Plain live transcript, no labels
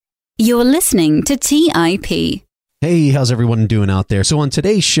You're listening to TIP. Hey, how's everyone doing out there? So on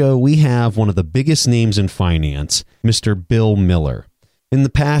today's show, we have one of the biggest names in finance, Mr. Bill Miller. In the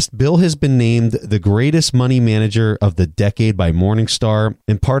past, Bill has been named the greatest money manager of the decade by Morningstar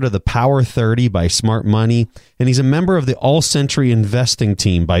and part of the Power 30 by Smart Money, and he's a member of the All-Century Investing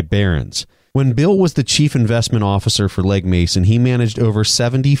Team by Barron's. When Bill was the chief investment officer for Legg Mason, he managed over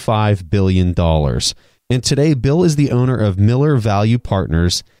 $75 billion. And today, Bill is the owner of Miller Value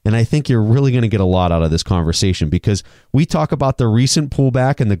Partners, and I think you're really going to get a lot out of this conversation because we talk about the recent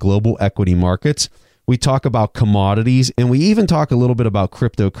pullback in the global equity markets, we talk about commodities, and we even talk a little bit about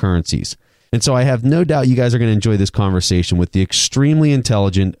cryptocurrencies. And so I have no doubt you guys are going to enjoy this conversation with the extremely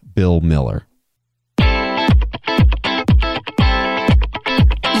intelligent Bill Miller.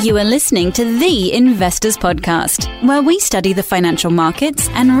 You are listening to The Investors Podcast, where we study the financial markets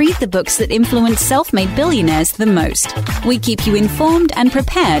and read the books that influence self-made billionaires the most. We keep you informed and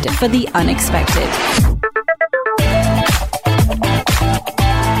prepared for the unexpected.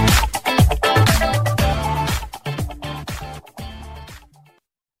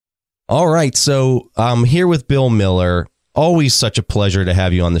 All right, so I'm here with Bill Miller. Always such a pleasure to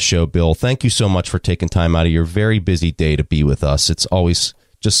have you on the show, Bill. Thank you so much for taking time out of your very busy day to be with us. It's always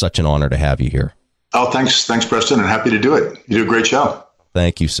just such an honor to have you here. Oh, thanks, Preston, and happy to do it. You do a great job.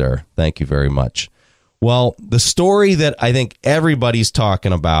 Thank you, sir. Thank you very much. Well, the story that I think everybody's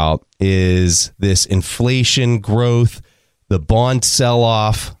talking about is this inflation growth, the bond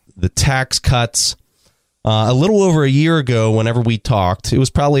sell-off, the tax cuts. A little over a year ago, whenever we talked, it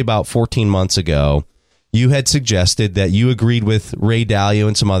was probably about 14 months ago, you had suggested that you agreed with Ray Dalio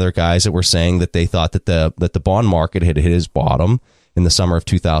and some other guys that were saying that they thought that the bond market had hit its bottom in the summer of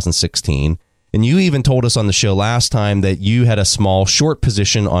 2016. And you even told us on the show last time that you had a small short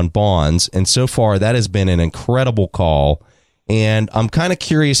position on bonds. And so far, that has been an incredible call. And I'm kind of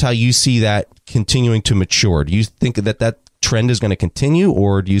curious how you see that continuing to mature. Do you think that trend is going to continue,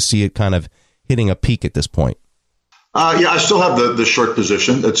 or do you see it kind of hitting a peak at this point? Yeah, I still have the short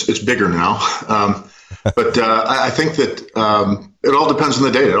position. It's bigger now. But I think that it all depends on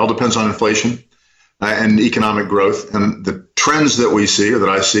the data. It all depends on inflation and economic growth. And the trends that we see, or that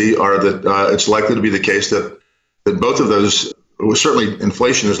I see, are that it's likely to be the case that both of those, certainly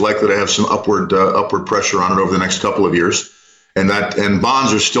inflation is likely to have some upward pressure on it over the next couple of years. And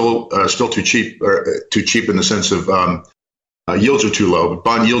bonds are still too cheap in the sense of yields are too low.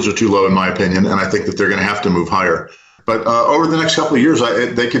 Bond yields are too low, in my opinion, and I think that they're going to have to move higher. But over the next couple of years,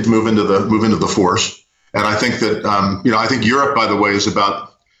 they could move into the fours. And I think that I think Europe, by the way, is about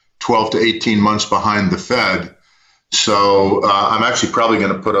 12 to 18 months behind the Fed. So I'm actually probably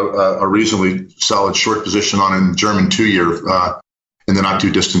going to put a reasonably solid short position on in German 2-year in the not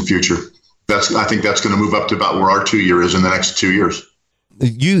too distant future. I think that's going to move up to about where our 2-year is in the next 2 years.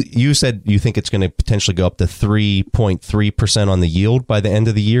 You said you think it's going to potentially go up to 3.3% on the yield by the end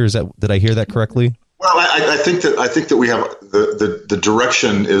of the year. Did I hear that correctly? Well, I think that we have the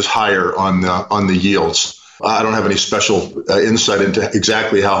direction is higher on the yields. I don't have any special insight into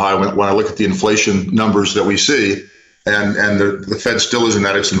exactly how high when I look at the inflation numbers that we see, and the Fed still isn't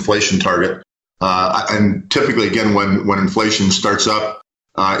at its inflation target. And typically, again, when inflation starts up,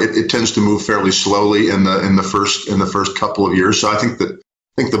 it tends to move fairly slowly in the first couple of years. So I think the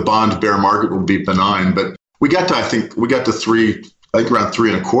bond bear market will be benign, but we got to around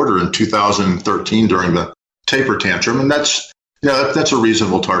 3.25 in 2013 during the taper tantrum, and that's a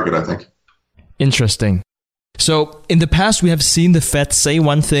reasonable target, I think. Interesting. So in the past, we have seen the Fed say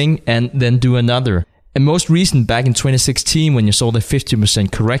one thing and then do another. And most recent, back in 2016, when you saw the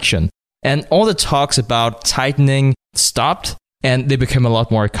 50% correction, and all the talks about tightening stopped, and they became a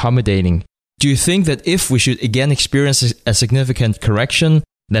lot more accommodating. Do you think that if we should again experience a significant correction,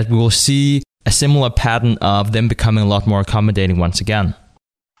 that we will see a similar pattern of them becoming a lot more accommodating once again?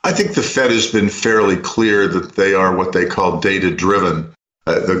 I think the Fed has been fairly clear that they are what they call data-driven.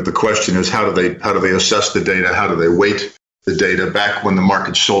 The question is, how do they assess the data? How do they weight the data? Back when the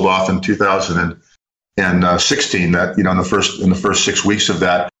market sold off in 2016, that in the first 6 weeks of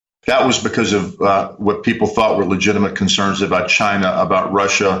that was because of what people thought were legitimate concerns about China, about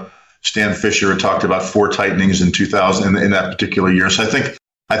Russia. Stan Fisher had talked about 4 tightenings in 2000 in that particular year. So I think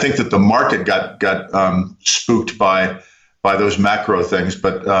that the market got spooked by those macro things,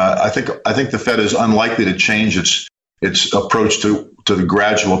 but I think the Fed is unlikely to change its approach to the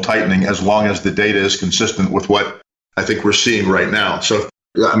gradual tightening as long as the data is consistent with what I think we're seeing right now. So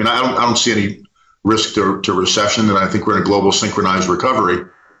I don't see any risk to recession, and I think we're in a global synchronized recovery.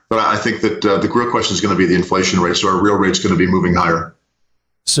 But I think that the real question is going to be the inflation rate. So our real rate's going to be moving higher.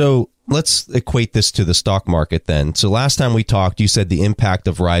 So let's equate this to the stock market then. So last time we talked, you said the impact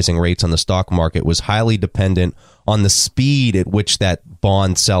of rising rates on the stock market was highly dependent on the speed at which that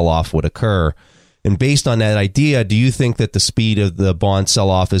bond sell-off would occur. And based on that idea, do you think that the speed of the bond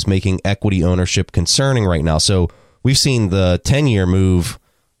sell-off is making equity ownership concerning right now? So we've seen the 10-year move,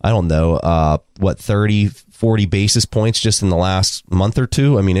 I don't know, 30, 40 basis points just in the last month or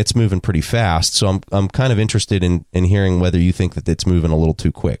two. I mean, it's moving pretty fast. So I'm kind of interested in hearing whether you think that it's moving a little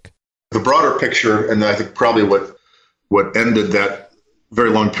too quick. The broader picture, and I think probably what ended that very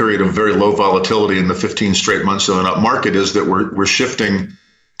long period of very low volatility in the 15 straight months of an up market, is that we're shifting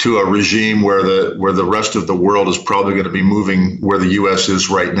to a regime where the rest of the world is probably going to be moving where the U.S. is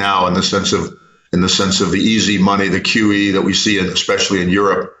right now, in the sense of the easy money, the QE that we see, especially in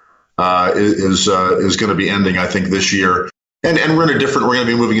Europe, is going to be ending, I think, this year. And we're going to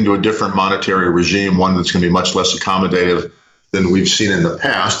be moving into a different monetary regime, one that's going to be much less accommodative than we've seen in the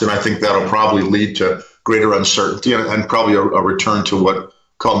past. And I think that'll probably lead to greater uncertainty and probably a return to what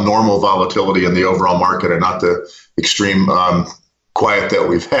called normal volatility in the overall market, and not the extreme quiet that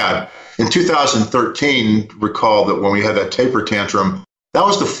we've had. In 2013, recall that when we had that taper tantrum, that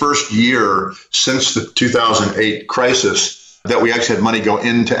was the first year since the 2008 crisis that we actually had money go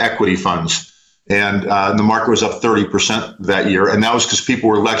into equity funds. And the market was up 30% that year. And that was because people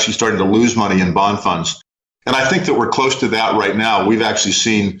were actually starting to lose money in bond funds. And I think that we're close to that right now. We actually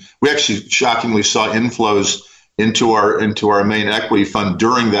shockingly saw inflows into our main equity fund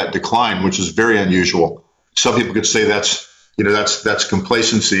during that decline, which is very unusual. Some people could say that's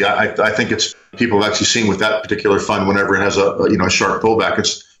complacency. I think it's people have actually seen with that particular fund, whenever it has a sharp pullback,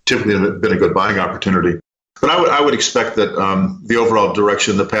 it's typically been a good buying opportunity. But I would expect that the overall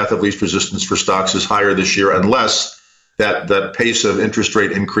direction, the path of least resistance for stocks, is higher this year, unless that pace of interest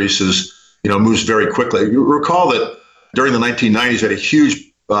rate increases moves very quickly. You recall that during the 1990s, we had a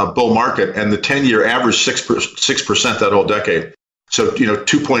huge bull market, and the 10-year averaged 6% that whole decade. So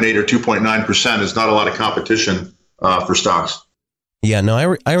 2.8 or 2.9% is not a lot of competition for stocks. Yeah,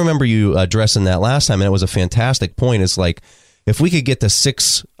 no, I remember you addressing that last time, and it was a fantastic point. It's like, if we could get to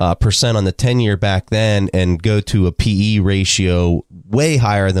 6% on the 10-year back then and go to a PE ratio way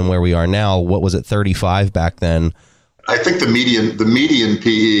higher than where we are now, what was it, 35 back then? I think the median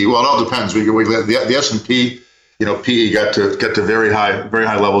PE, well, it all depends. The S&P, PE got to very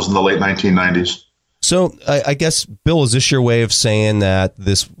high levels in the late 1990s. So I guess, Bill, is this your way of saying that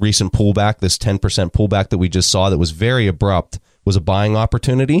this recent pullback, this 10% pullback that we just saw that was very abrupt, was a buying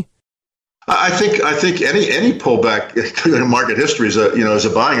opportunity? I think any pullback in market history is a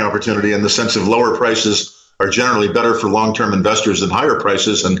buying opportunity, in the sense of lower prices are generally better for long-term investors than higher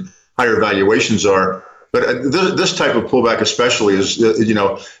prices, and higher valuations are. But this type of pullback especially is,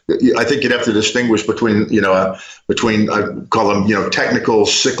 I think you'd have to distinguish between I call them, technical,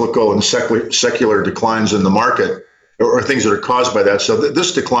 cyclical, and secular declines in the market, or things that are caused by that. So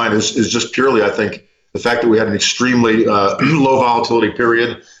this decline is just purely, I think, the fact that we had an extremely low volatility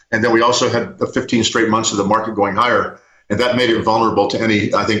period, and then we also had 15 straight months of the market going higher, and that made it vulnerable to any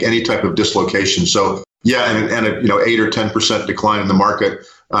type of dislocation. So yeah, and a 8 or 10% decline in the market.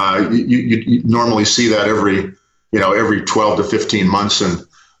 You normally see that every 12 to 15 months, and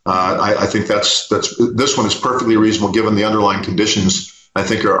I think that's this one is perfectly reasonable given the underlying conditions. I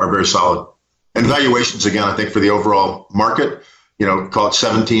think are very solid, and valuations, again, I think for the overall market, call it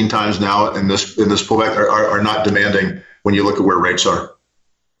 17 times now in this pullback, are not demanding when you look at where rates are.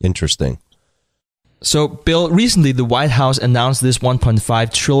 Interesting. So, Bill, recently the White House announced this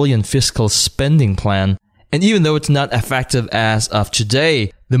 $1.5 trillion fiscal spending plan. And even though it's not effective as of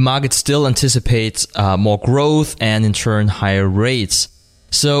today, the market still anticipates more growth and, in turn, higher rates.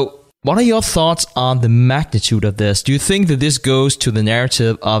 So what are your thoughts on the magnitude of this? Do you think that this goes to the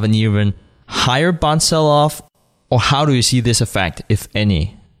narrative of an even higher bond sell-off? Or how do you see this effect, if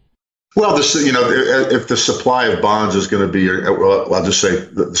any? Well, if the supply of bonds is going to be, I'll just say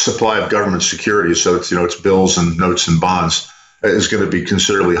the supply of government securities, so it's bills and notes and bonds, is going to be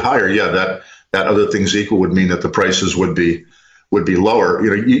considerably higher. Yeah, that other things equal would mean that the prices would be lower.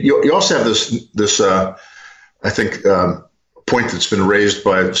 You also have this I think point that's been raised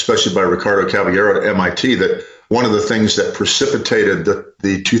especially by Ricardo Caballero at MIT, that one of the things that precipitated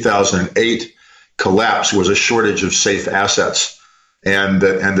the 2008 collapse was a shortage of safe assets. And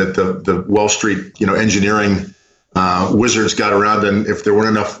that the Wall Street, engineering wizards got around, and if there weren't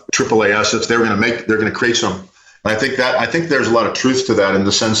enough AAA assets, they're going to create some. And I think there's a lot of truth to that, in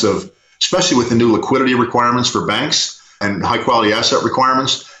the sense of, especially with the new liquidity requirements for banks and high quality asset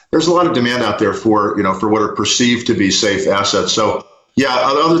requirements, there's a lot of demand out there for what are perceived to be safe assets. So yeah,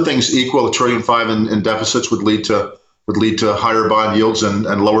 other things equal, $1.5 trillion in deficits would lead to would lead to higher bond yields and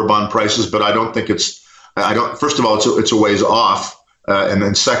lower bond prices. But I don't think first of all, it's a ways off. And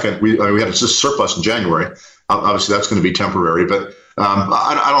then second, we had a surplus in January. Obviously, that's going to be temporary, but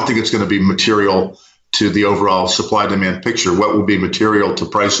I don't think it's going to be material to the overall supply-demand picture. What will be material to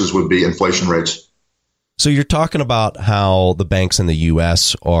prices would be inflation rates. So you're talking about how the banks in the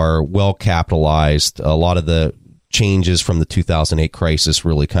U.S. are well capitalized. A lot of the changes from the 2008 crisis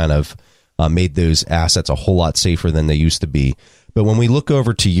really kind of made those assets a whole lot safer than they used to be. But when we look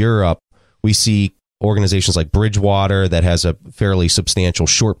over to Europe, we see organizations like Bridgewater that has a fairly substantial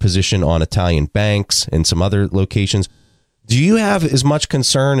short position on Italian banks and some other locations. Do you have as much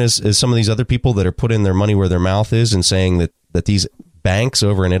concern as some of these other people that are putting their money where their mouth is and saying that these banks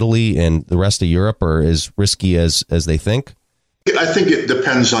over in Italy and the rest of Europe are as risky as they think? I think it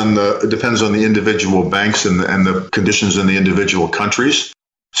depends on the individual banks and the conditions in the individual countries.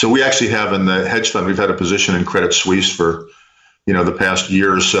 So we actually have in the hedge fund, we've had a position in Credit Suisse for the past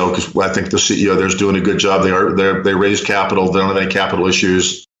year or so, because I think the CEO there's doing a good job. They raised capital. They don't have any capital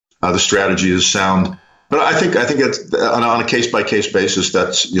issues. The strategy is sound. But I think it's on a case by case basis.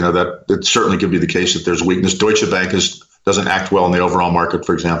 That it certainly could be the case that there's weakness. Deutsche Bank doesn't act well in the overall market,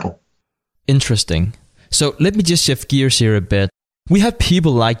 for example. Interesting. So let me just shift gears here a bit. We have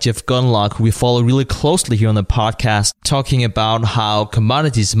people like Jeff Gunlock, who we follow really closely here on the podcast, talking about how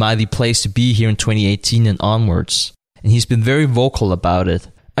commodities might be the place to be here in 2018 and onwards. And he's been very vocal about it.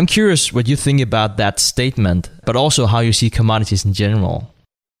 I'm curious what you think about that statement, but also how you see commodities in general.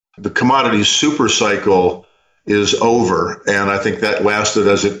 The commodities super cycle is over, and I think that lasted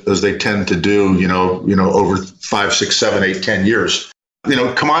as they tend to do, over 5, 6, 7, 8, 10 years.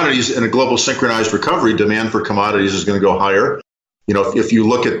 Commodities in a global synchronized recovery, demand for commodities is going to go higher. If you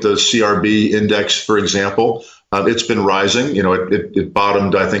look at the CRB index, for example, it's been rising. It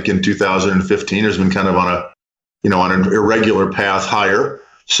bottomed, I think, in 2015. It's been kind of on an irregular path higher.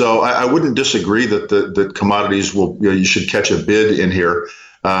 So I wouldn't disagree that commodities you should catch a bid in here.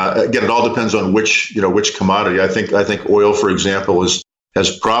 Again, it all depends on which commodity. I think oil, for example,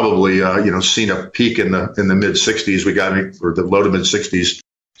 has probably seen a peak in the mid 60s. Or the low to mid 60s.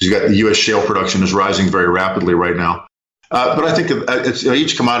 You got the U.S. shale production is rising very rapidly right now. But I think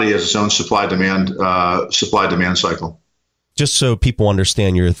each commodity has its own supply demand cycle. Just so people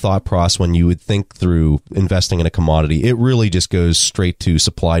understand your thought process when you would think through investing in a commodity, it really just goes straight to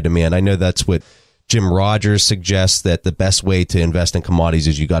supply demand. I know that's what Jim Rogers suggests, that the best way to invest in commodities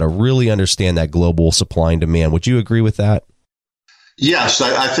is you got to really understand that global supply and demand. Would you agree with that? Yes,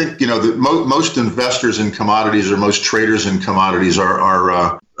 I think that most investors in commodities or most traders in commodities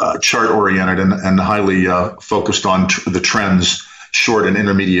are chart oriented and highly focused on the trends, short and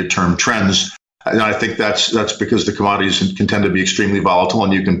intermediate term trends. And I think that's because the commodities can tend to be extremely volatile,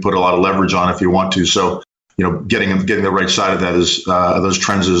 and you can put a lot of leverage on if you want to. So, getting the right side of that those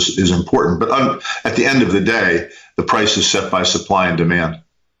trends is important. But at the end of the day, the price is set by supply and demand.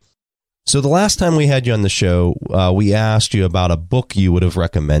 So the last time we had you on the show, we asked you about a book you would have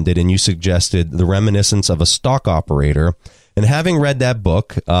recommended, and you suggested The Reminiscence of a Stock Operator. And having read that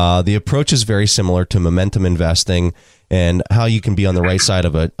book, the approach is very similar to momentum investing and how you can be on the right side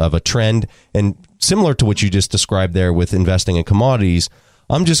of a trend, and similar to what you just described there with investing in commodities.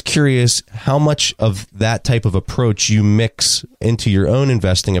 I'm just curious how much of that type of approach you mix into your own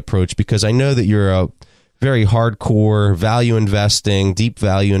investing approach, because I know that you're a very hardcore value investing, deep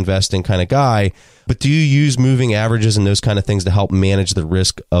value investing kind of guy. But do you use moving averages and those kind of things to help manage the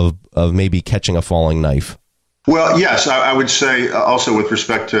risk of maybe catching a falling knife? Well, yes, I would say also with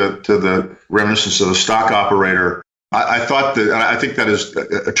respect to the Reminiscence of a Stock Operator, I think that is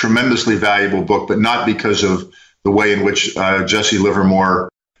a tremendously valuable book, but not because of the way in which Jesse Livermore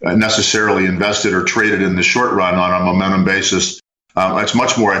necessarily invested or traded in the short run on a momentum basis. It's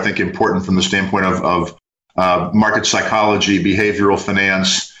much more, I think, important from the standpoint of market psychology, behavioral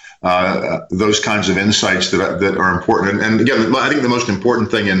finance, those kinds of insights that are important. And again, I think the most important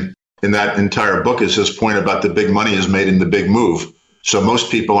thing in that entire book is his point about the big money is made in the big move. So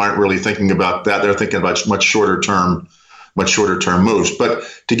most people aren't really thinking about that. They're thinking about much shorter term moves. But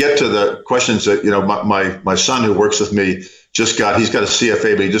to get to the questions that, my son who works with me he's got a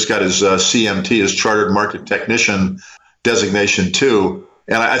CFA, but he just got his CMT, his Chartered Market Technician designation too.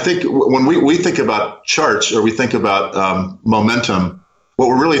 And I think when we think about charts or we think about momentum, what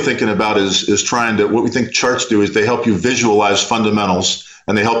we're really thinking about is what we think charts do is they help you visualize fundamentals,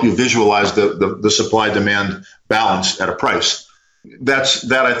 and they help you visualize the supply-demand balance at a price.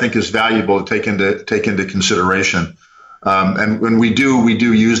 That I think is valuable to take into consideration. And when we do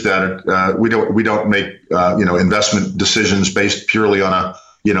use that, we don't make investment decisions based purely on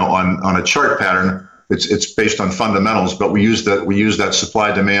a chart pattern. it's based on fundamentals, but we use that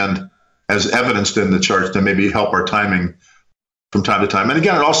supply demand as evidenced in the charts to maybe help our timing from time to time. And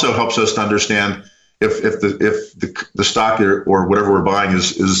again, it also helps us to understand if the stock or whatever we're buying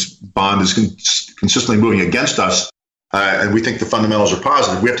is consistently moving against us, and we think the fundamentals are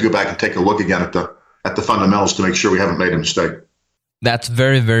positive, we have to go back and take a look again at the fundamentals to make sure we haven't made a mistake. That's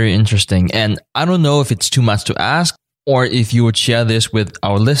very, very interesting. And I don't know if it's too much to ask or if you would share this with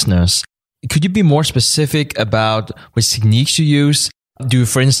our listeners. Could you be more specific about which techniques you use? Do you,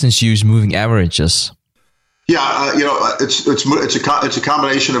 for instance, use moving averages? Yeah, it's a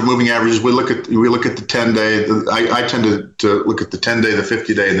combination of moving averages. We look at the 10-day. I tend to look at the 10-day, the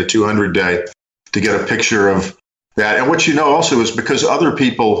 50-day, and the 200-day to get a picture of that. And what also is because other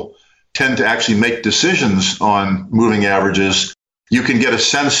people tend to actually make decisions on moving averages, you can get a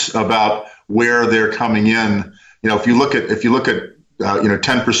sense about where they're coming in. If you look at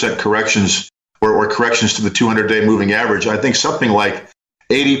 10% corrections or corrections to the 200-day moving average, I think something like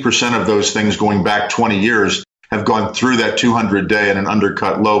 80% of those things going back 20 years have gone through that 200-day at an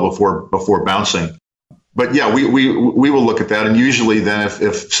undercut low before bouncing. But yeah, we will look at that, and usually then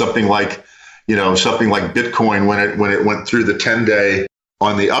if something like Bitcoin when it went through the 10-day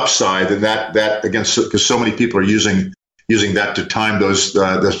on the upside, then that again, because so many people are using that to time those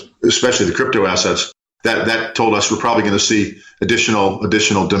especially the crypto assets, that told us we're probably going to see additional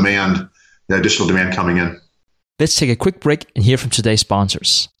demand coming in. Let's take a quick break and hear from today's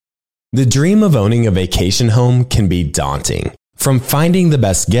sponsors. The dream of owning a vacation home can be daunting. From finding the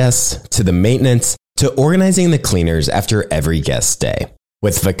best guests, to the maintenance, to organizing the cleaners after every guest stay.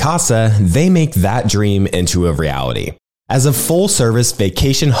 With Vacasa, they make that dream into a reality. As a full-service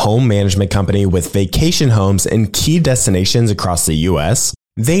vacation home management company with vacation homes in key destinations across the U.S.,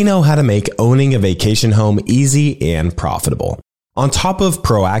 they know how to make owning a vacation home easy and profitable. On top of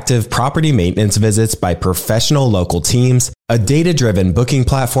proactive property maintenance visits by professional local teams, a data-driven booking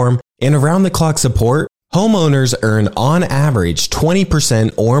platform, and around-the-clock support, homeowners earn on average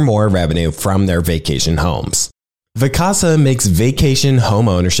 20% or more revenue from their vacation homes. Vacasa makes vacation home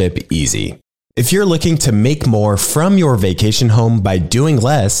ownership easy. If you're looking to make more from your vacation home by doing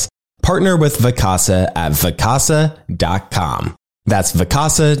less, partner with Vacasa at vacasa.com. That's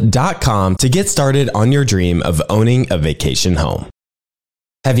vacasa.com to get started on your dream of owning a vacation home.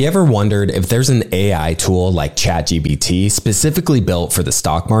 Have you ever wondered if there's an AI tool like ChatGPT specifically built for the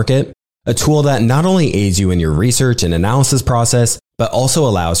stock market? A tool that not only aids you in your research and analysis process, but also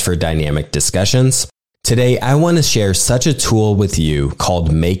allows for dynamic discussions? Today, I want to share such a tool with you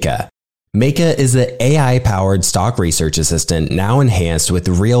called Meka. Meka is the AI-powered stock research assistant now enhanced with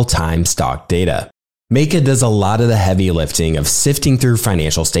real-time stock data. Meka does a lot of the heavy lifting of sifting through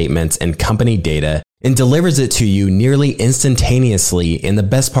financial statements and company data and delivers it to you nearly instantaneously, and the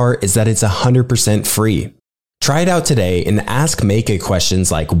best part is that it's 100% free. Try it out today and ask Meka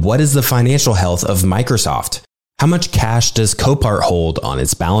questions like, what is the financial health of Microsoft? How much cash does Copart hold on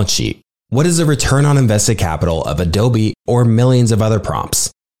its balance sheet? What is the return on invested capital of Adobe, or millions of other prompts?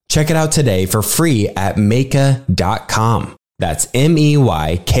 Check it out today for free at Meka.com. That's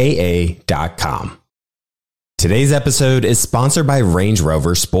MEYKA.com. Today's episode is sponsored by Range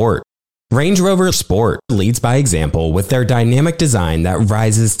Rover Sport. Range Rover Sport leads by example with their dynamic design that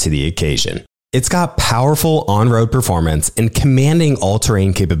rises to the occasion. It's got powerful on-road performance and commanding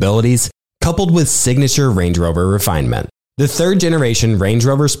all-terrain capabilities, coupled with signature Range Rover refinement. The third-generation Range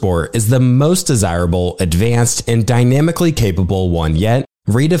Rover Sport is the most desirable, advanced, and dynamically capable one yet,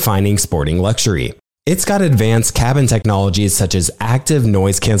 redefining sporting luxury. It's got advanced cabin technologies such as active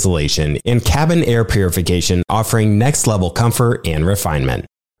noise cancellation and cabin air purification, offering next-level comfort and refinement.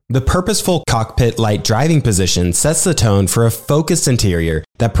 The purposeful cockpit light driving position sets the tone for a focused interior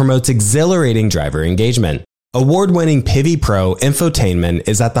that promotes exhilarating driver engagement. Award-winning Pivi Pro infotainment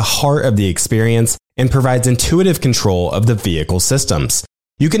is at the heart of the experience and provides intuitive control of the vehicle systems.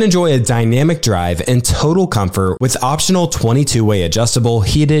 You can enjoy a dynamic drive and total comfort with optional 22-way adjustable,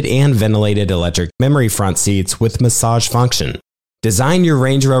 heated and ventilated electric memory front seats with massage function. Design your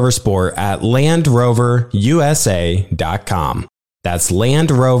Range Rover Sport at LandRoverUSA.com. That's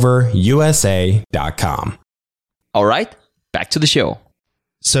LandRoverUSA.com. All right, back to the show.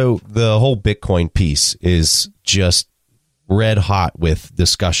 So the whole Bitcoin piece is just red hot with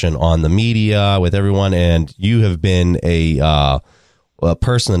discussion on the media, with everyone, and you have been a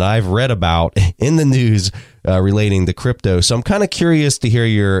person that I've read about in the news relating to crypto. So I'm kind of curious to hear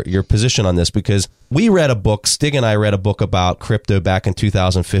your position on this, because we read a book, Stig and I read a book about crypto back in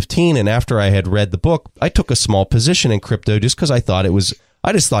 2015. And after I had read the book, I took a small position in crypto just because I thought it was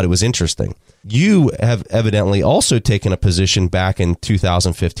I just thought it was interesting. You have evidently also taken a position back in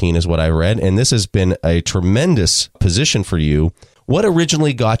 2015 is what I read, and this has been a tremendous position for you. What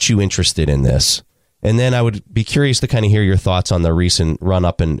originally got you interested in this? And then I would be curious to kind of hear your thoughts on the recent run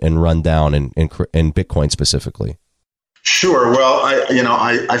up and run down in Bitcoin specifically. Sure. Well,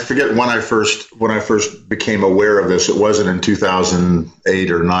 I forget when I first became aware of this. It wasn't in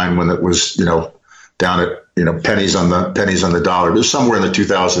 2008 or 9 when it was, down at, pennies on the dollar. It was somewhere in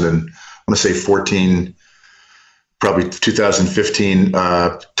the 14, probably 2015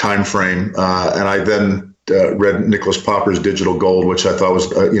 time frame. And I then read Nicholas Popper's Digital Gold, which I thought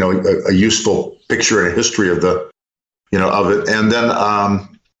was, a useful picture and a history of of it. And then I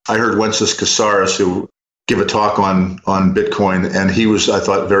heard Wences Casares, who give a talk on Bitcoin, and he was, I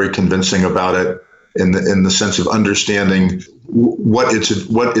thought, very convincing about it in the sense of understanding what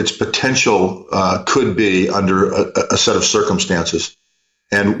its potential could be under a set of circumstances.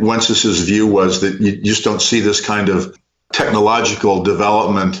 And Wences's view was that you just don't see this kind of technological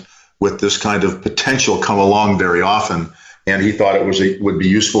development with this kind of potential come along very often. And he thought it would be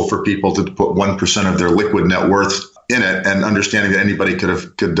useful for people to put 1% of their liquid net worth in it, and understanding that anybody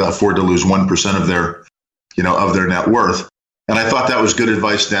could afford to lose 1% of their net worth. And I thought that was good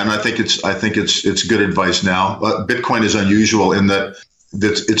advice then. I think it's good advice now. Bitcoin is unusual in that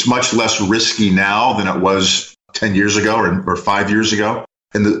it's much less risky now than it was 10 years ago or 5 years ago.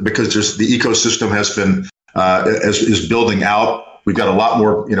 And because the ecosystem has been is building out. We've got a lot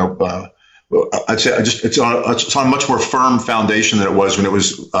more, I'd say it's on a much more firm foundation than it was when it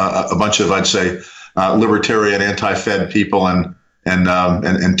was a bunch of, I'd say, libertarian, anti-Fed people and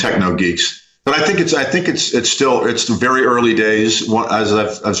techno geeks. But I think it's still very early days.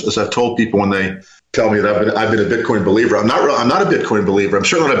 As I've told people when they tell me that I've been a Bitcoin believer, I'm not a Bitcoin believer. I'm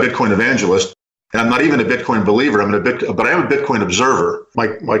certainly not a Bitcoin evangelist, and I'm not even a Bitcoin believer. But I am a Bitcoin observer.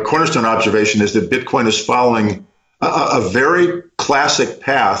 My cornerstone observation is that Bitcoin is following a very classic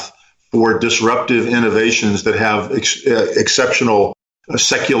path for disruptive innovations that have exceptional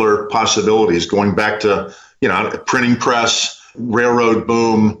secular possibilities, going back to printing press, railroad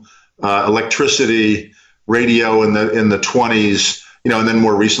boom, electricity, radio in the 20s, and then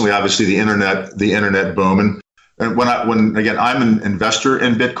more recently, obviously the internet boom. And when again, I'm an investor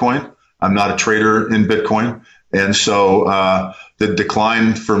in Bitcoin. I'm not a trader in Bitcoin. And so the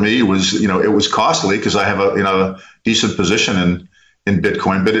decline for me was, it was costly because I have a decent position in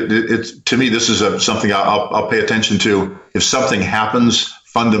Bitcoin. But it to me, this is something I'll pay attention to. If something happens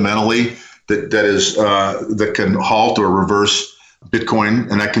fundamentally that can halt or reverse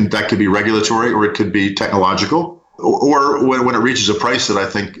Bitcoin, and that could be regulatory, or it could be technological, or when it reaches a price that I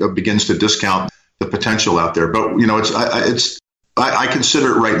think begins to discount the potential out there. But I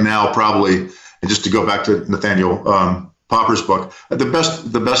consider it right now probably, and just to go back to Nathaniel Popper's book, the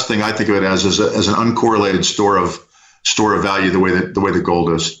best thing I think of it as an uncorrelated store of value, the way that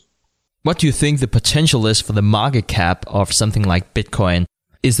gold is. What do you think the potential is for the market cap of something like Bitcoin?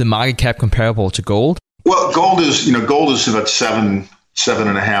 Is the market cap comparable to gold? Well, gold is about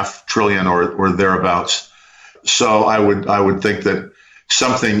 7.5 trillion or thereabouts. So I would think that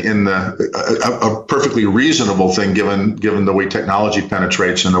something in a perfectly reasonable thing, given the way technology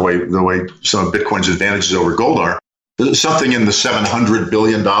penetrates and the way some of Bitcoin's advantages over gold are, something in the $700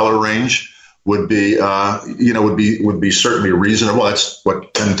 billion range would be certainly reasonable. That's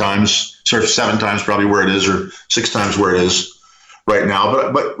what 10 times, sort of 7 times probably where it is, or 6 times where it is right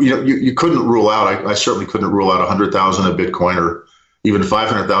now. But you couldn't rule out. I certainly couldn't rule out 100,000 of Bitcoin or even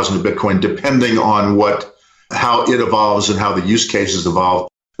 500,000 of Bitcoin, depending on how it evolves and how the use cases evolve.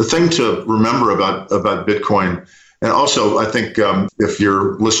 The thing to remember about Bitcoin, and also I think if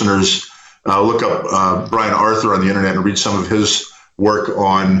your listeners look up Brian Arthur on the internet and read some of his work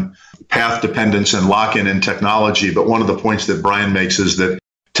on path dependence and lock-in in technology. But one of the points that Brian makes is that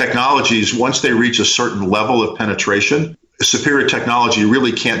technologies, once they reach a certain level of penetration, superior technology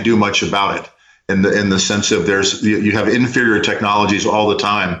really can't do much about it in the sense of you have inferior technologies all the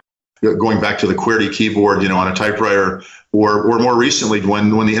time, going back to the QWERTY keyboard, on a typewriter, or more recently when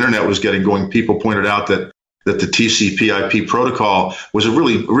the internet was getting going, people pointed out that the TCP/IP protocol was a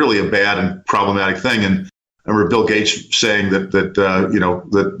really a bad and problematic thing. And I remember Bill Gates saying that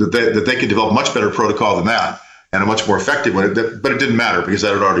they could develop a much better protocol than that and a much more effective one, but it didn't matter because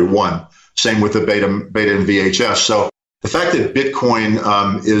that had already won. Same with the beta and VHS. So the fact that Bitcoin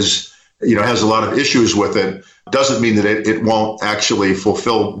has a lot of issues with it doesn't mean that it won't actually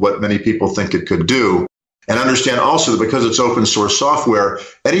fulfill what many people think it could do. And understand also that because it's open source software,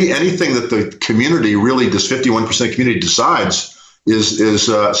 anything that the community really, this 51% community decides is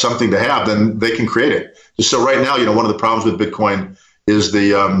something to have, then they can create it. So right now, one of the problems with Bitcoin is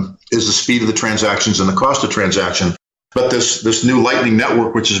the speed of the transactions and the cost of transaction. But this new Lightning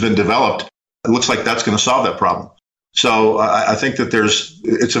Network, which has been developed, it looks like that's going to solve that problem. So I think that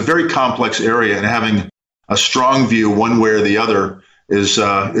it's a very complex area, and having a strong view one way or the other is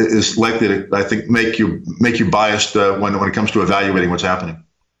likely to, I think, make you biased when it comes to evaluating what's happening.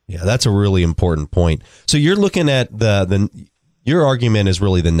 Yeah, that's a really important point. So you're looking at your argument is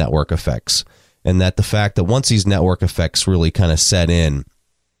really the network effects, and that the fact that once these network effects really kind of set in,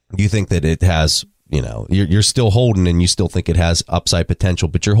 you think that it has, you're still holding, and you still think it has upside potential,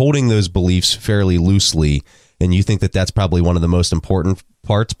 but you're holding those beliefs fairly loosely. And you think that that's probably one of the most important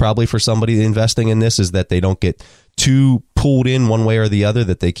parts probably for somebody investing in this, is that they don't get too pulled in one way or the other,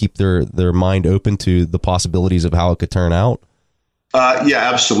 that they keep their mind open to the possibilities of how it could turn out?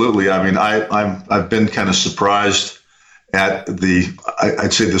 Yeah, absolutely. I mean, I've been kind of surprised at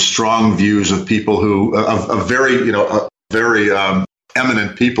I'd say the strong views of people of very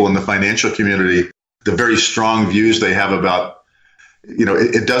eminent people in the financial community, the very strong views they have about,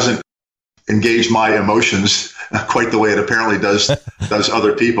 it doesn't engage my emotions quite the way it apparently does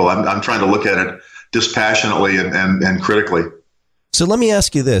other people. I'm trying to look at it dispassionately and critically. So let me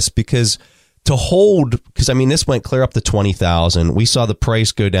ask you this, because this went clear up to 20,000. We saw the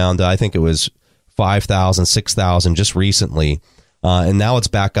price go down to, I think it was 5,000, 6,000 just recently. And now it's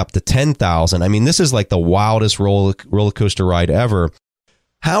back up to 10,000. I mean, this is like the wildest roller coaster ride ever.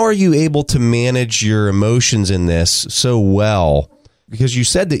 How are you able to manage your emotions in this so well? Because you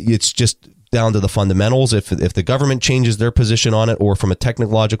said that it's just down to the fundamentals. If the government changes their position on it, or from a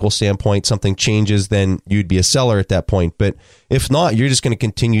technological standpoint, something changes, then you'd be a seller at that point. But if not, you're just going to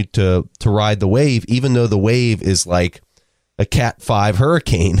continue to ride the wave, even though the wave is like a Cat 5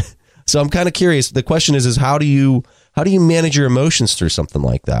 hurricane. So I'm kind of curious. The question is how do you manage your emotions through something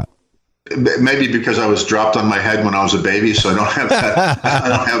like that? Maybe because I was dropped on my head when I was a baby, so I don't have that. I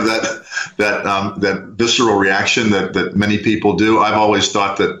don't have that visceral reaction that many people do. I've always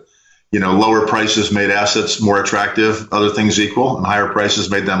thought that lower prices made assets more attractive, other things equal, and higher prices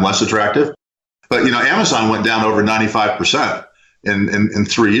made them less attractive. But Amazon went down over 95% in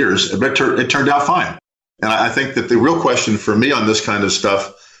 3 years. It turned out fine. And I think that the real question for me on this kind of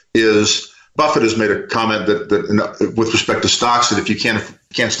stuff is, Buffett has made a comment that with respect to stocks, that if you can't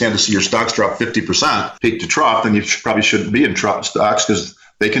stand to see your stocks drop 50% peak to trough, then you probably shouldn't be in stocks, because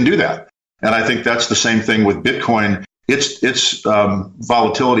they can do that. And I think that's the same thing with Bitcoin. Its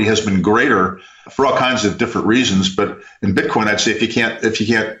volatility has been greater for all kinds of different reasons. But in Bitcoin, I'd say if you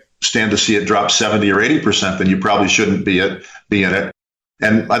can't stand to see it drop 70 or 80%, then you probably shouldn't be in it.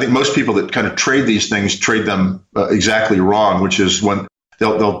 And I think most people that kind of trade these things trade them exactly wrong, which is when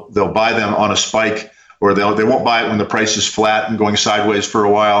they'll buy them on a spike, or they won't buy it when the price is flat and going sideways for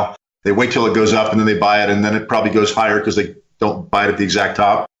a while. They wait till it goes up and then they buy it, and then it probably goes higher because they don't buy it at the exact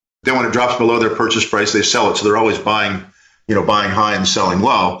top. Then when it drops below their purchase price, they sell it. So they're always buying high and selling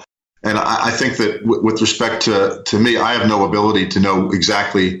low. And I think that with respect to me, I have no ability to know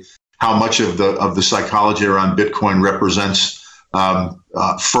exactly how much of the psychology around Bitcoin represents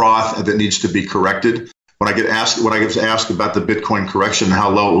froth that needs to be corrected. When I get asked about the Bitcoin correction and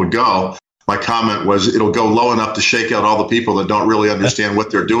how low it would go, my comment was it'll go low enough to shake out all the people that don't really understand what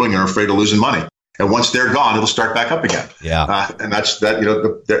they're doing and are afraid of losing money. And once they're gone, it'll start back up again. Yeah. And that's that.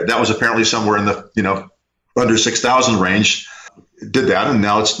 That was apparently somewhere in the under 6,000 range. It did that, and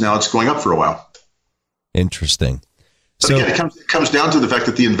now it's going up for a while. Interesting. But again, it comes down to the fact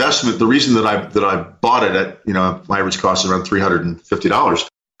that the investment, the reason that I bought it at my average cost is around $350.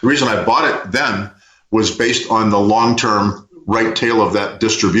 The reason I bought it then was based on the long-term right tail of that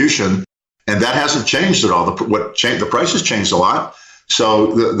distribution, and that hasn't changed at all. The price has changed a lot,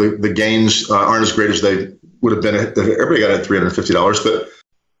 so the gains aren't as great as they would have been if everybody got at $350. But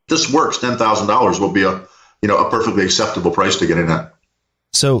this works. $10,000 will be a perfectly acceptable price to get in at.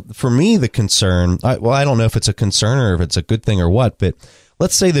 So for me, the concern, I don't know if it's a concern or if it's a good thing or what, but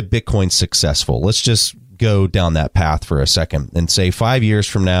let's say that Bitcoin's successful. Let's just go down that path for a second and say 5 years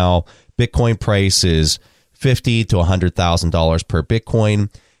from now, Bitcoin price is $50,000 to $100,000 per Bitcoin.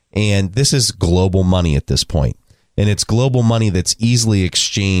 And this is global money at this point. And it's global money that's easily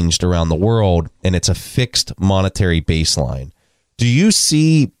exchanged around the world, and it's a fixed monetary baseline. Do you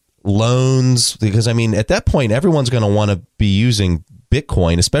see loans? Because, at that point, everyone's going to want to be using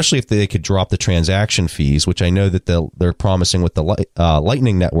Bitcoin, especially if they could drop the transaction fees, which I know that they're promising with the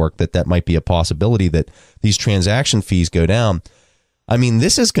Lightning Network that might be a possibility, that these transaction fees go down.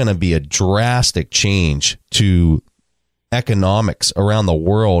 This is going to be a drastic change to economics around the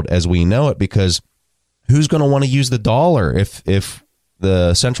world as we know it, because who's going to want to use the dollar if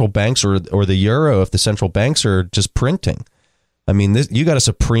the central banks or the euro, if the central banks are just printing? I mean, you got a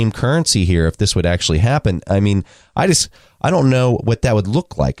supreme currency here if this would actually happen. I mean, I don't know what that would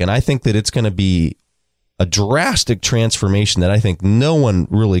look like. And I think that it's going to be a drastic transformation that I think no one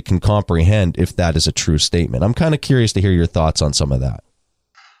really can comprehend if that is a true statement. I'm kind of curious to hear your thoughts on some of that.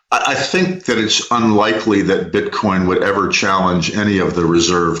 I think that it's unlikely that Bitcoin would ever challenge any of the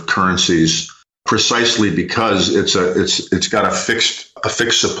reserve currencies, precisely because it's got a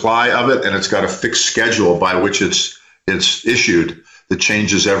fixed supply of it, and it's got a fixed schedule by which it's issued that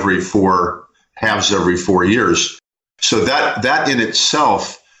changes every 4 years. So that in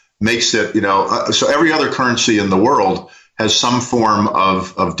itself makes it, so every other currency in the world has some form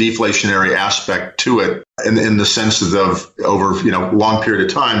of deflationary aspect to it in the sense of over, long period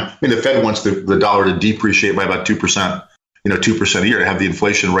of time. I mean, the Fed wants the dollar to depreciate by about 2%, 2% a year to have the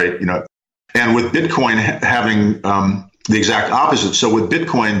inflation rate, and with Bitcoin having the exact opposite. So what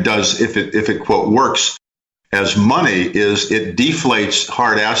Bitcoin does, if it quote works as money, is it deflates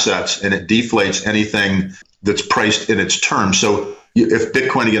hard assets and it deflates anything that's priced in its terms. So if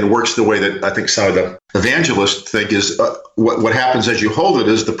Bitcoin again works the way that I think some of the evangelists think, is what happens as you hold it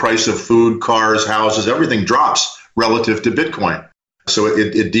is the price of food, cars, houses, everything drops relative to Bitcoin. So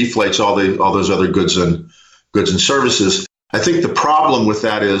it deflates all those other goods and services. I think the problem with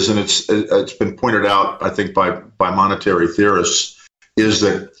that is, and it's been pointed out, I think, by monetary theorists, is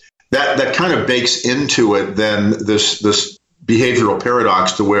that kind of bakes into it then this behavioral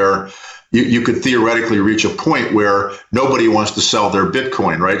paradox to where you could theoretically reach a point where nobody wants to sell their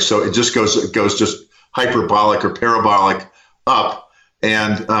Bitcoin, right? So it goes just hyperbolic or parabolic up,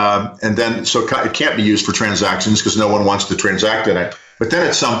 and then so it can't be used for transactions because no one wants to transact in it. But then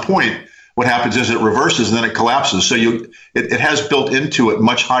at some point, what happens is it reverses and then it collapses. So it has built into it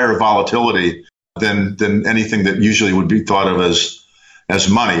much higher volatility than anything that usually would be thought of as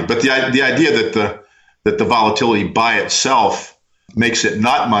money. But the idea that the volatility by itself makes it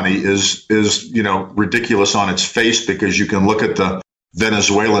not money is ridiculous on its face, because you can look at the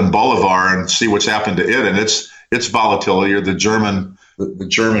Venezuelan bolivar and see what's happened to it and its volatility, or the German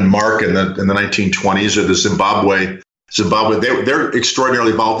mark in the 1920s, or the Zimbabwe, they're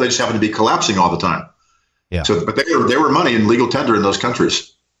extraordinarily volatile. They just happen to be collapsing all the time. Yeah. So, but they were money in legal tender in those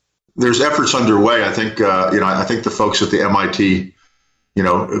countries. There's efforts underway. I think I think the folks at the MIT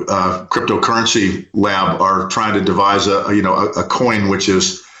cryptocurrency lab are trying to devise a coin, which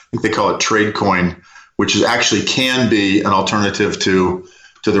is, I think they call it trade coin, which is actually can be an alternative to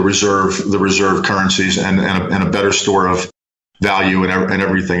the reserve currencies and a better store of value and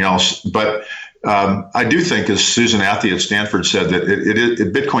everything else. But I do think, as Susan Athey at Stanford said, that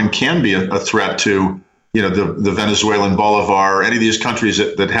Bitcoin can be a threat to the Venezuelan bolivar, any of these countries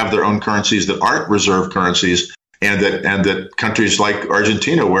that have their own currencies that aren't reserve currencies. And that countries like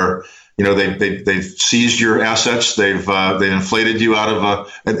Argentina, where they've seized your assets, they've inflated you out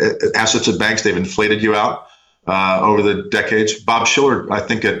of assets at banks, they've inflated you out over the decades. Bob Shiller, I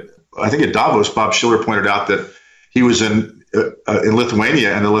think at Davos, Bob Shiller pointed out that he was in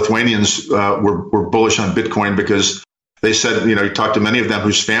Lithuania, and the Lithuanians were bullish on Bitcoin because they said, he talked to many of them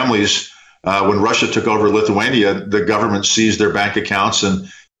whose families, when Russia took over Lithuania, the government seized their bank accounts, and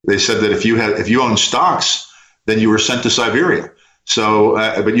they said that if you owned stocks, then you were sent to Siberia. So,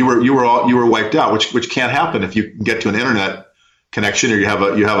 but you were wiped out, which can't happen if you get to an internet connection, or you have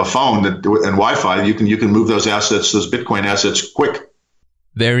a phone and Wi-Fi. You can move those Bitcoin assets quick.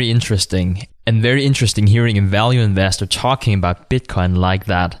 Very interesting, and very interesting hearing a value investor talking about Bitcoin like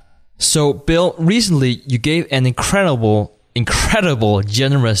that. So, Bill, recently you gave an incredible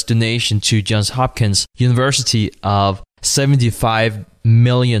generous donation to Johns Hopkins University of $75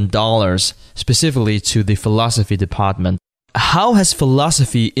 million, specifically to the philosophy department. How has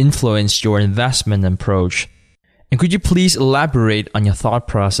philosophy influenced your investment approach? And could you please elaborate on your thought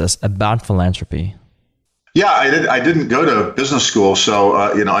process about philanthropy? Yeah, I didn't go to business school, so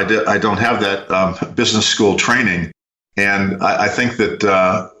I don't have that business school training, and I think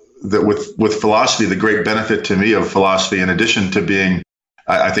that with philosophy, the great benefit to me of philosophy, in addition to being,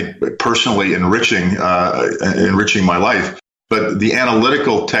 I think, personally enriching my life, but the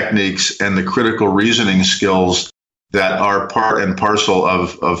analytical techniques and the critical reasoning skills that are part and parcel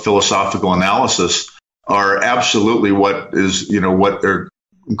of philosophical analysis are absolutely what are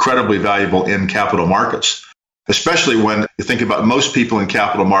incredibly valuable in capital markets, especially when you think about most people in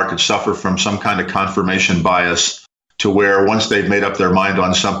capital markets suffer from some kind of confirmation bias, to where once they've made up their mind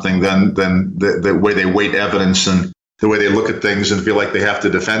on something, then the way they weight evidence and the way they look at things and feel like they have to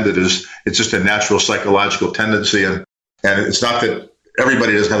defend it's just a natural psychological tendency. And it's not that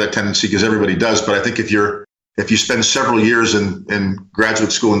everybody doesn't have that tendency, because everybody does. But I think if you spend several years in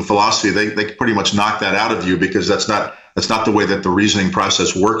graduate school in philosophy, they pretty much knock that out of you, because that's not That's not the way that the reasoning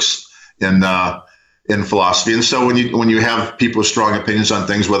process works in philosophy. And so when you have people with strong opinions on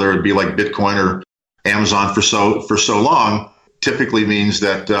things, whether it be like Bitcoin or Amazon for so long, typically means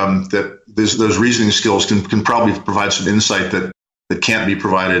that those reasoning skills can probably provide some insight that can't be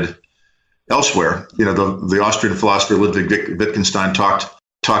provided elsewhere. The Austrian philosopher Ludwig Wittgenstein talked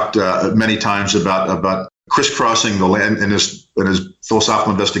many times about crisscrossing the land in his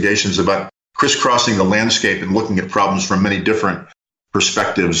philosophical investigations, about crisscrossing the landscape and looking at problems from many different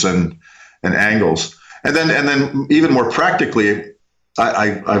perspectives and angles. And then even more practically,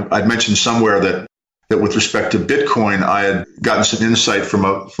 I'd mentioned somewhere that with respect to Bitcoin, I had gotten some insight from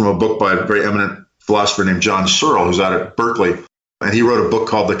a book by a very eminent philosopher named John Searle, who's out at Berkeley. And he wrote a book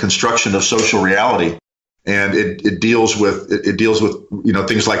called The Construction of Social Reality. And it deals with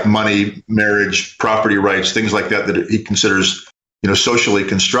things like money, marriage, property rights, things like that he considers socially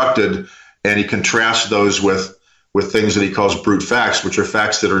constructed, and he contrasts those with things that he calls brute facts, which are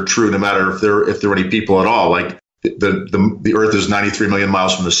facts that are true no matter if there are any people at all. Like the Earth is 93 million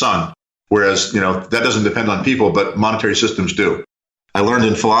miles from the sun, whereas that doesn't depend on people, but monetary systems do. I learned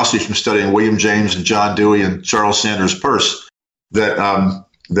in philosophy from studying William James and John Dewey and Charles Sanders Peirce that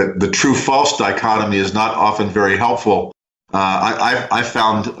the true-false dichotomy is not often very helpful. I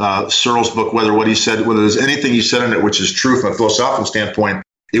found Searle's book, whether there's anything he said in it which is true from a philosophical standpoint,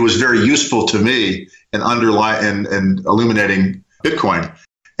 it was very useful to me in illuminating Bitcoin.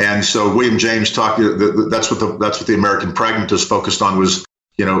 And so William James that's what the American pragmatist focused on was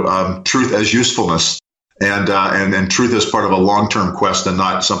truth as usefulness and truth as part of a long-term quest and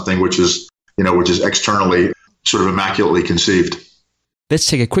not something which is externally sort of immaculately conceived. Let's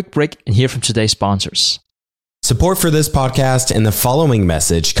take a quick break and hear from today's sponsors. Support for this podcast and the following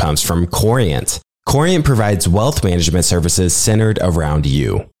message comes from Corient. Corient provides wealth management services centered around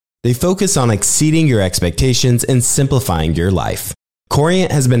you. They focus on exceeding your expectations and simplifying your life.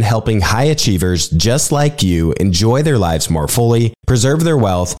 Corient has been helping high achievers just like you enjoy their lives more fully, preserve their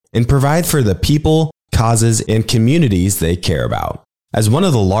wealth, and provide for the people, causes, and communities they care about. As one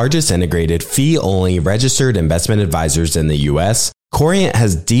of the largest integrated fee-only registered investment advisors in the U.S., Corient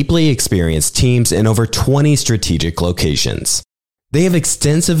has deeply experienced teams in over 20 strategic locations. They have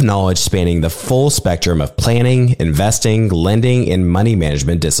extensive knowledge spanning the full spectrum of planning, investing, lending, and money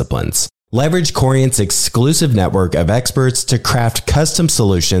management disciplines. Leverage Corient's exclusive network of experts to craft custom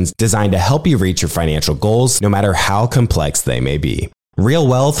solutions designed to help you reach your financial goals, no matter how complex they may be. Real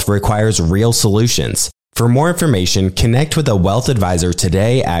wealth requires real solutions. For more information, connect with a wealth advisor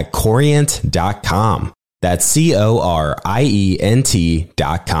today at Corient.com. That's Corient.com.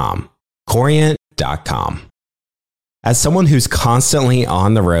 Corient.com. As someone who's constantly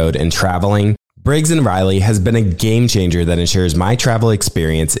on the road and traveling, Briggs & Riley has been a game changer that ensures my travel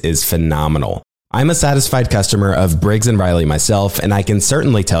experience is phenomenal. I'm a satisfied customer of Briggs & Riley myself, and I can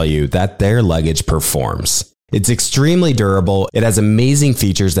certainly tell you that their luggage performs. It's extremely durable, it has amazing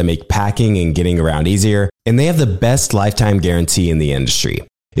features that make packing and getting around easier, and they have the best lifetime guarantee in the industry.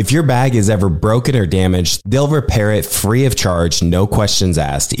 If your bag is ever broken or damaged, they'll repair it free of charge, no questions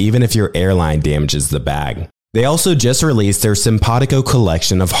asked, even if your airline damages the bag. They also just released their Simpatico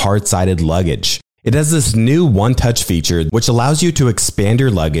collection of hard-sided luggage. It has this new one-touch feature which allows you to expand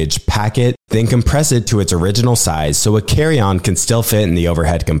your luggage, pack it, then compress it to its original size so a carry-on can still fit in the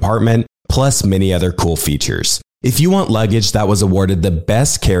overhead compartment, plus many other cool features. If you want luggage that was awarded the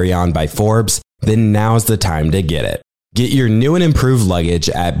best carry-on by Forbes, then now's the time to get it. Get your new and improved luggage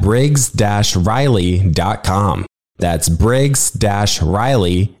at Briggs-Riley.com. That's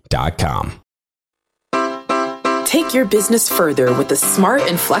Briggs-Riley.com. Take your business further with the smart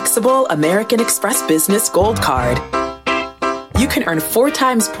and flexible American Express Business Gold Card. You can earn 4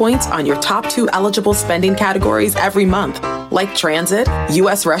 times points on your top 2 eligible spending categories every month, like transit,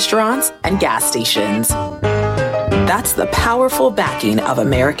 U.S. restaurants, and gas stations. That's the powerful backing of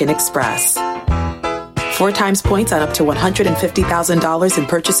American Express. 4 times points on up to $150,000 in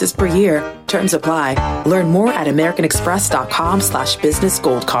purchases per year. Terms apply. Learn more at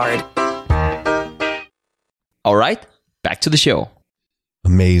americanexpress.com/businessgoldcard. All right, back to the show.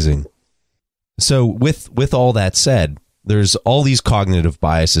 Amazing. So with all that said, there's all these cognitive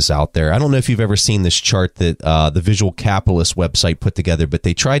biases out there. I don't know if you've ever seen this chart that the Visual Capitalist website put together, but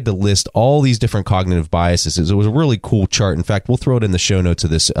they tried to list all these different cognitive biases. It was a really cool chart. In fact, we'll throw it in the show notes of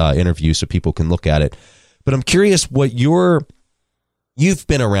this interview so people can look at it. But I'm curious what you've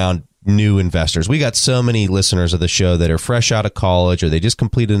been around new investors. We got so many listeners of the show that are fresh out of college or they just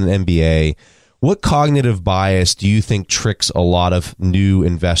completed an MBA. What cognitive bias do you think tricks a lot of new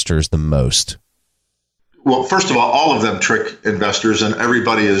investors the most? Well, first of all of them trick investors, and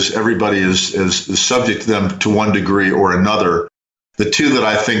everybody is subject to them to one degree or another. The two that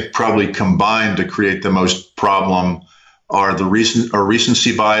I think probably combine to create the most problem are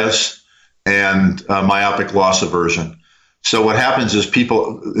recency bias and myopic loss aversion. So what happens is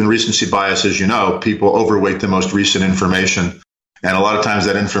people in recency bias, as you know, people overweight the most recent information, and a lot of times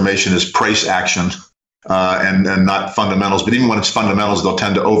that information is price action and not fundamentals. But even when it's fundamentals, they'll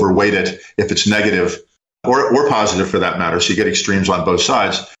tend to overweight it if it's negative or positive for that matter. So you get extremes on both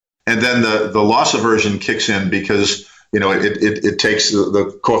sides. And then the loss aversion kicks in because, it takes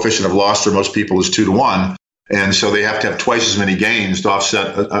the coefficient of loss for most people is 2 to 1. And so they have to have twice as many gains to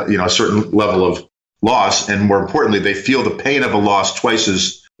offset, a certain level of loss. And more importantly, they feel the pain of a loss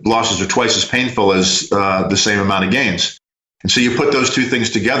losses are twice as painful as the same amount of gains. And so you put those two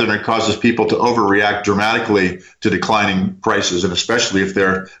things together and it causes people to overreact dramatically to declining prices, and especially if they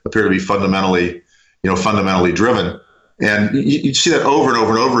appear to be fundamentally driven. And you see that over and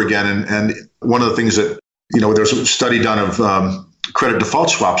over and over again. And one of the things that, there's a study done of credit default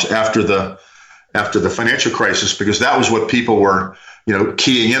swaps after the financial crisis, because that was what people were,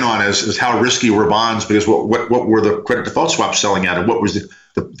 keying in on as how risky were bonds, because what were the credit default swaps selling at, and what was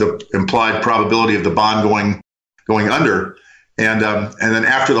the implied probability of the bond going under. And then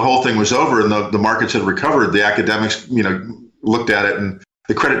after the whole thing was over and the markets had recovered, the academics, looked at it, and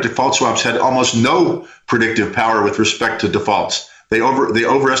the credit default swaps had almost no predictive power with respect to defaults. They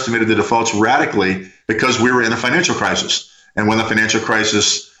overestimated the defaults radically because we were in a financial crisis. And when the financial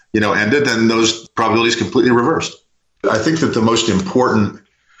crisis, ended, then those probabilities completely reversed. I think that the most important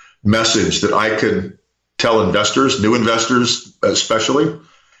message that I could tell investors, new investors especially,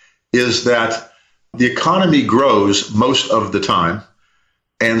 is that the economy grows most of the time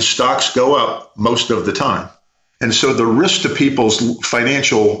and stocks go up most of the time. And so the risk to people's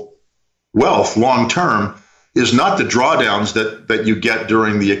financial wealth long term is not the drawdowns that you get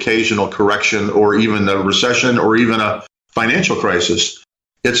during the occasional correction or even a recession or even a financial crisis.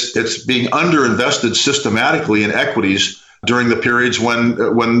 It's being underinvested systematically in equities during the periods when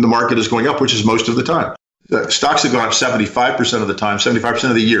the market is going up, which is most of the time. Stocks have gone up 75% of the time, 75%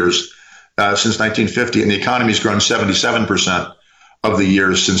 of the years since 1950, and the economy's grown 77% of the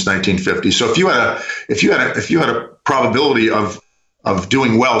years since 1950. So if you had a probability of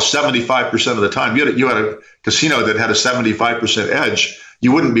doing well 75% of the time, you had a casino that had a 75% edge,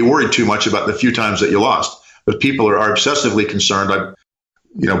 you wouldn't be worried too much about the few times that you lost. But people are obsessively concerned. I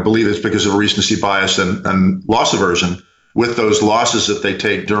believe it's because of recency bias and loss aversion with those losses that they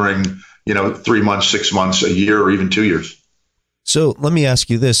take during 3 months, 6 months, a year, or even 2 years. So let me ask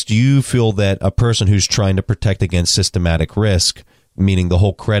you this. Do you feel that a person who's trying to protect against systematic risk, meaning the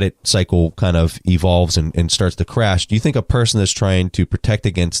whole credit cycle kind of evolves and starts to crash, do you think a person that's trying to protect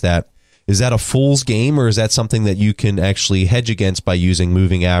against that, is that a fool's game, or is that something that you can actually hedge against by using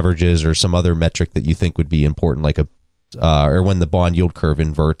moving averages or some other metric that you think would be important, like or when the bond yield curve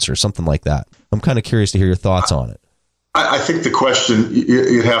inverts or something like that? I'm kind of curious to hear your thoughts on it. I think the question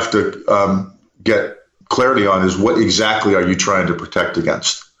you have to get clarity on is what exactly are you trying to protect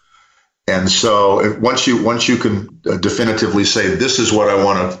against? And so once you can definitively say this is what I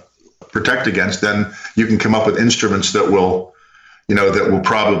want to protect against, then you can come up with instruments that will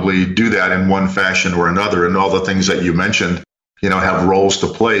probably do that in one fashion or another. And all the things that you mentioned, have roles to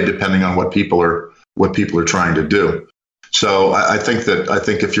play depending on what people are trying to do. So I think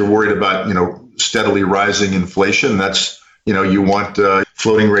if you're worried about, steadily rising inflation, that's, you want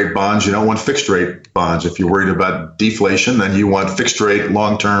floating rate bonds. You don't want fixed rate bonds. If you're worried about deflation, then you want fixed rate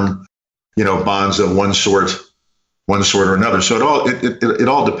long-term, bonds of one sort or another. So it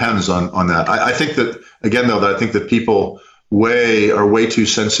all depends on that. I think that, again, though, that I think that people are way too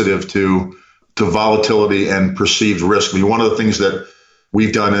sensitive to volatility and perceived risk. I mean, one of the things that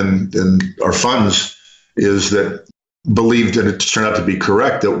we've done in our funds is that believed, and it's turned out to be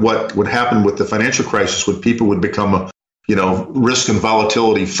correct, that what would happen with the financial crisis would people would become risk and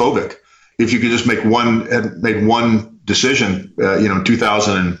volatility phobic. If you could just make one decision, in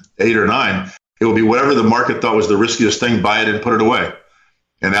 2008 or 9, it would be whatever the market thought was the riskiest thing, buy it and put it away.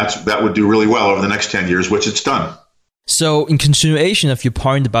 And that would do really well over the next 10 years, which it's done. So in continuation of your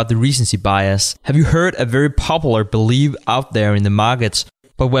point about the recency bias, have you heard a very popular belief out there in the markets,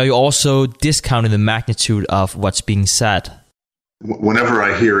 but where you also discounted the magnitude of what's being said? Whenever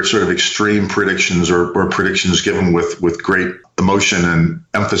I hear sort of extreme predictions or predictions given with great emotion and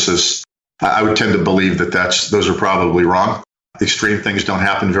emphasis, I would tend to believe that those are probably wrong. Extreme things don't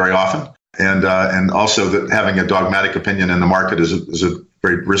happen very often. And also that having a dogmatic opinion in the market is a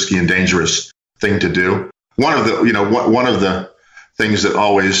very risky and dangerous thing to do. One of the things that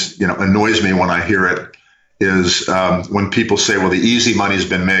always, annoys me when I hear it is when people say, well, the easy money's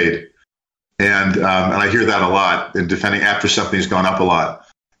been made. And I hear that a lot in defending after something's gone up a lot.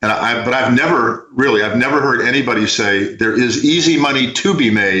 But I've never heard anybody say there is easy money to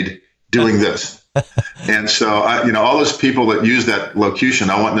be made doing this. And so, all those people that use that locution,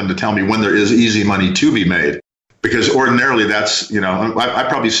 I want them to tell me when there is easy money to be made, because ordinarily that's, I've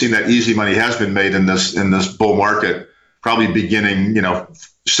probably seen that easy money has been made in this bull market, probably beginning,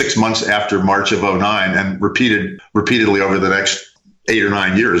 6 months after March of 2009 and repeatedly over the next 8 or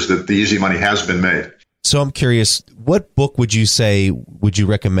 9 years that the easy money has been made. So I'm curious, what book would you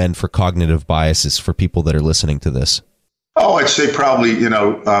recommend for cognitive biases for people that are listening to this? Oh, I'd say probably,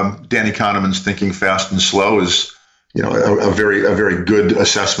 Danny Kahneman's Thinking Fast and Slow is, a very good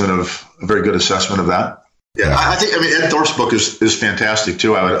assessment of that. Yeah, I think Ed Thorp's book is fantastic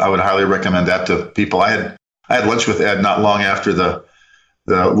too. I would highly recommend that to people. I had lunch with Ed not long after the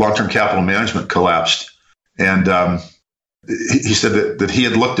long-term capital management collapsed, and he said that he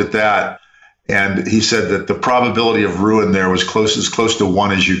had looked at that. And he said that the probability of ruin there was as close to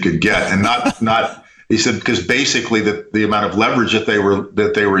 1 as you could get, and not. He said because basically the amount of leverage that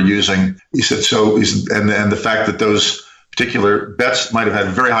they were using. He said and the fact that those particular bets might have had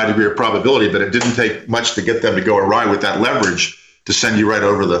a very high degree of probability, but it didn't take much to get them to go awry with that leverage to send you right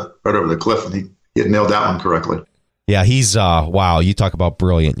over the cliff. And he had nailed that one correctly. Yeah, he's wow. You talk about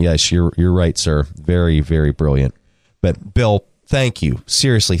brilliant. Yes, you're right, sir. Very, very brilliant. But Bill, thank you.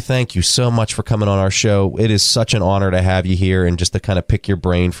 Seriously, thank you so much for coming on our show. It is such an honor to have you here, and just to kind of pick your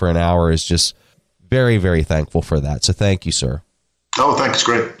brain for an hour is just very, very thankful for that. So thank you, sir. Oh, thanks.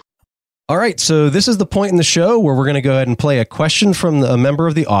 Great. All right. So this is the point in the show where we're going to go ahead and play a question from a member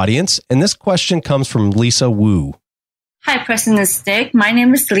of the audience. And this question comes from Lisa Wu. Hi, President Stick. My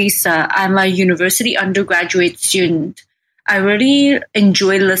name is Lisa. I'm a university undergraduate student. I really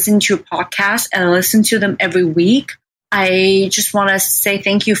enjoy listening to your podcast and I listen to them every week. I just want to say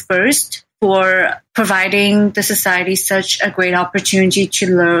thank you first for providing the society such a great opportunity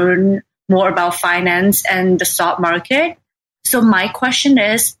to learn more about finance and the stock market. So my question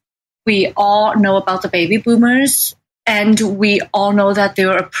is, we all know about the baby boomers and we all know that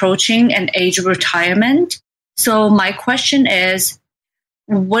they're approaching an age of retirement. So my question is,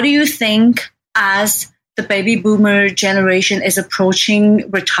 what do you think as the baby boomer generation is approaching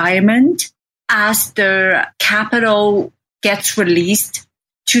retirement, as their capital gets released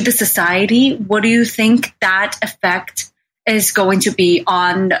to the society? What do you think that effect is going to be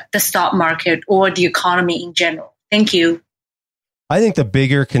on the stock market or the economy in general? Thank you. I think the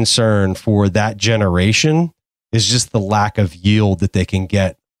bigger concern for that generation is just the lack of yield that they can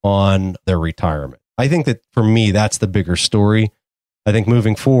get on their retirement. I think that for me, that's the bigger story. I think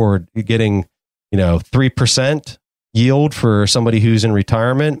moving forward, getting, 3% yield for somebody who's in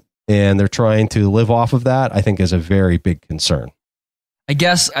retirement and they're trying to live off of that, I think is a very big concern. I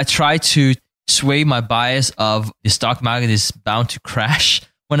guess I try to sway my bias of the stock market is bound to crash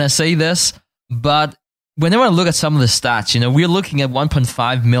when I say this. But whenever I look at some of the stats, we're looking at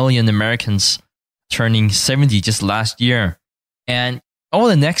 1.5 million Americans turning 70 just last year. And over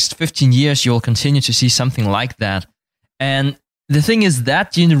the next 15 years, you'll continue to see something like that. And the thing is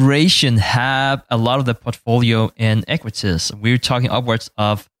that generation have a lot of the portfolio in equities. We're talking upwards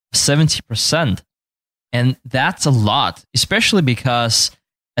of 70%. And that's a lot, especially because,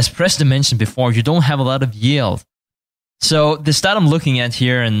 as Preston mentioned before, you don't have a lot of yield. So the stat I'm looking at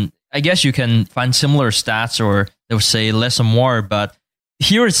here, and I guess you can find similar stats or they would say less or more, but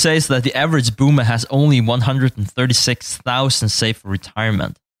here it says that the average boomer has only 136,000 saved for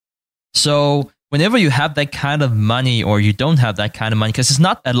retirement. So whenever you have that kind of money or you don't have that kind of money, because it's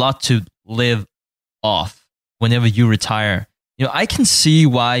not a lot to live off whenever you retire, I can see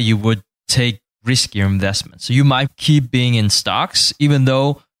why you would take riskier investments. So you might keep being in stocks, even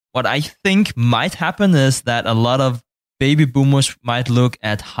though what I think might happen is that a lot of baby boomers might look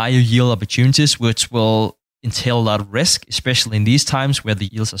at higher yield opportunities, which will entail a lot of risk, especially in these times where the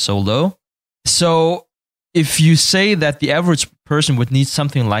yields are so low. So if you say that the average person would need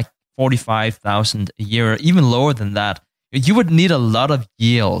something like 45,000 a year, or even lower than that, you would need a lot of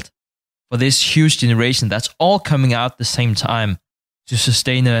yield for this huge generation that's all coming out at the same time to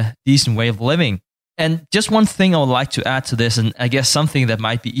sustain a decent way of living. And just one thing I would like to add to this, and I guess something that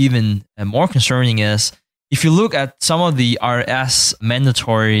might be even more concerning is, if you look at some of the RS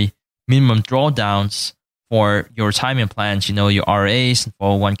mandatory minimum drawdowns for your retirement plans, your RAs and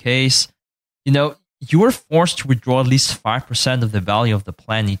 401ks, you are forced to withdraw at least 5% of the value of the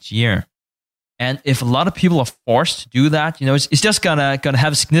plan each year. And if a lot of people are forced to do that, it's just gonna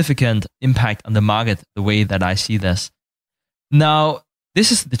have a significant impact on the market, the way that I see this. Now,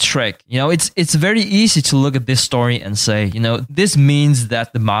 this is the trick. It's very easy to look at this story and say, this means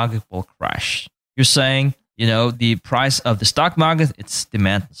that the market will crash. You're saying, the price of the stock market, it's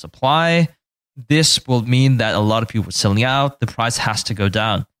demand and supply. This will mean that a lot of people are selling out. The price has to go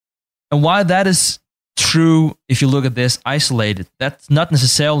down. And while that is true, if you look at this isolated, that's not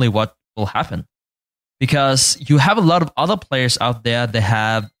necessarily what will happen. Because you have a lot of other players out there that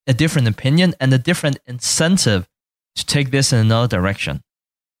have a different opinion and a different incentive to take this in another direction.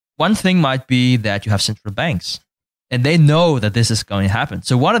 One thing might be that you have central banks, and they know that this is going to happen.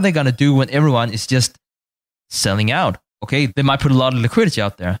 So what are they going to do when everyone is just selling out? Okay, they might put a lot of liquidity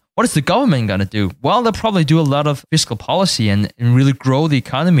out there. What is the government going to do? Well, they'll probably do a lot of fiscal policy and really grow the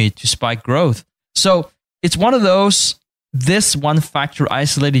economy to spike growth. So it's one of those, this one factor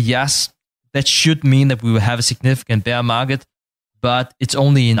isolated, yes, that should mean that we will have a significant bear market, but it's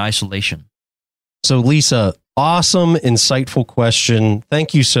only in isolation. So Lisa, awesome, insightful question.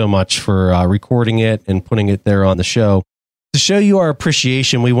 Thank you so much for recording it and putting it there on the show. To show you our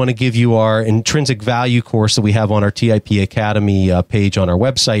appreciation, we want to give you our intrinsic value course that we have on our TIP Academy page on our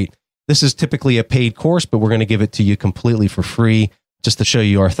website. This is typically a paid course, but we're going to give it to you completely for free just to show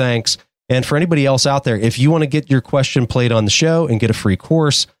you our thanks. And for anybody else out there, if you want to get your question played on the show and get a free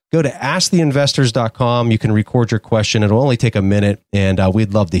course, go to asktheinvestors.com. You can record your question. It'll only take a minute, and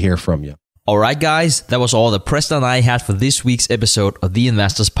we'd love to hear from you. All right, guys, that was all that Preston and I had for this week's episode of The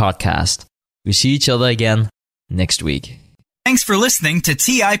Investors Podcast. We'll see each other again next week. Thanks for listening to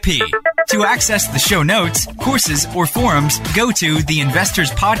TIP. To access the show notes, courses, or forums, go to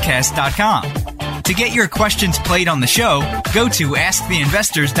theinvestorspodcast.com. To get your questions played on the show, go to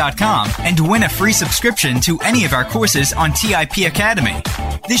asktheinvestors.com and win a free subscription to any of our courses on TIP Academy.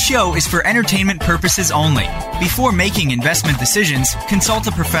 This show is for entertainment purposes only. Before making investment decisions, consult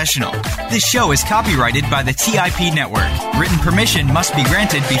a professional. This show is copyrighted by the TIP Network. Written permission must be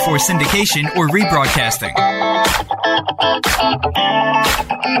granted before syndication or rebroadcasting.